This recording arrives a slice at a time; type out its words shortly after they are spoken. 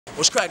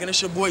What's cracking? It's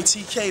your boy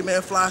TK,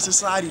 man. Fly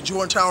Society,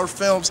 Jordan Tower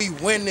Films. We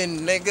winning,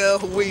 nigga.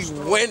 We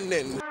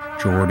winning.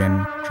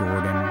 Jordan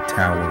Tower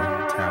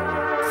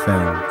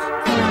Films.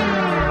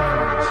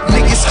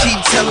 Niggas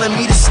keep telling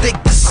me to stick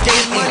to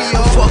skating.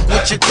 Fuck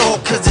what you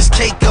thought, cause this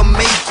cake I'm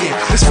making.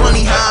 It's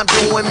funny how I'm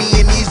doing me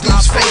and these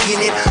dudes faking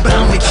it, but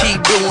I'ma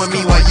keep doing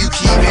me while you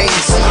keep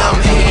hating. See,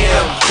 I'm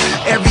him.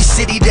 Every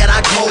city that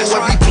I go,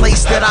 every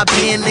place that I've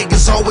been,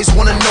 niggas always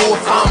wanna know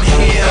if I'm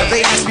him.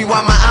 They ask me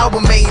why my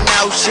album ain't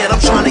out shit.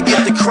 I'm trying to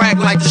get the crack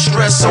like the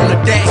stress on the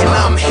day, and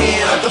I'm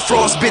him. The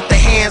frost bit the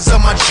hands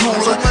of my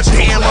jeweler.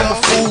 Damn, I'm a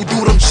fool,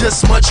 dude, I'm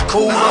just much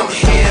cooler. I'm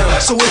him.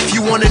 So if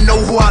you wanna know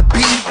who I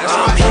be,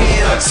 I'm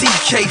him.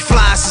 TK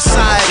Fly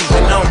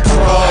Society, and I'm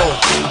pro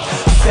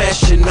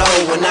Professional,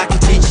 and I can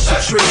teach you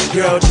some tricks,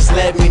 girl, just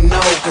let me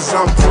know, cause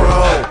I'm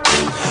pro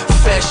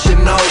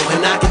Professional,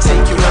 and I can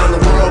take you around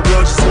the world,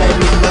 girl, just let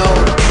me know.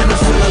 And I'm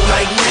feeling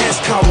like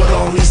NASCAR with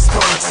all these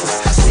sponsors.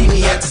 See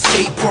me at the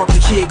skate park, the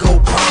kid go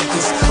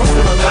bonkers. I'm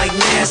feeling like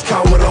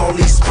NASCAR with all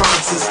these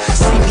sponsors.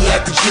 See me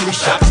at the jewelry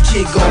shop, the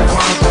kid go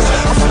bonkers.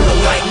 I'm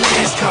feeling like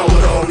NASCAR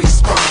with all these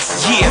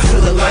sponsors. Yeah, I'm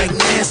feeling like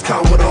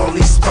NASCAR with all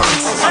these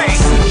sponsors.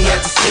 See me at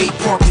the skate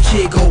park, the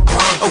kid go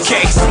bonkers.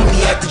 Okay, see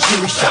me at the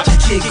jewelry shop, the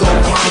kid go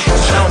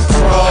bonkers. I'm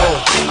pro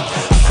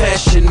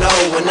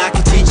Professional, and I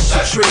can teach you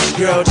some tricks,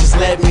 girl, just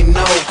let me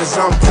know, cause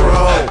I'm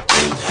pro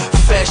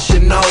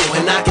Professional,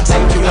 and I can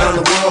take you around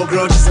the world,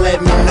 girl, just let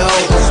me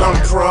know, cause I'm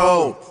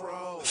pro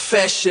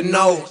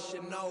Professional.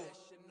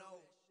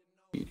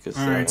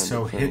 Alright,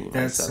 so hit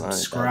that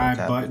subscribe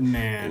button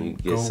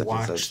and go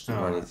watch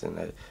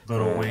the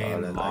Lil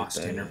Wayne Lost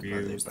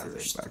interviews.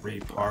 There's 3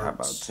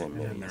 parts, and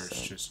then there's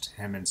just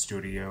him in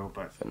studio,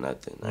 but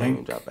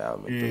link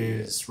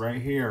is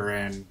right here,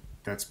 and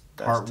that's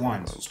part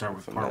 1, so start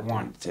with part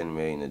 1. 10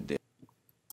 million a day.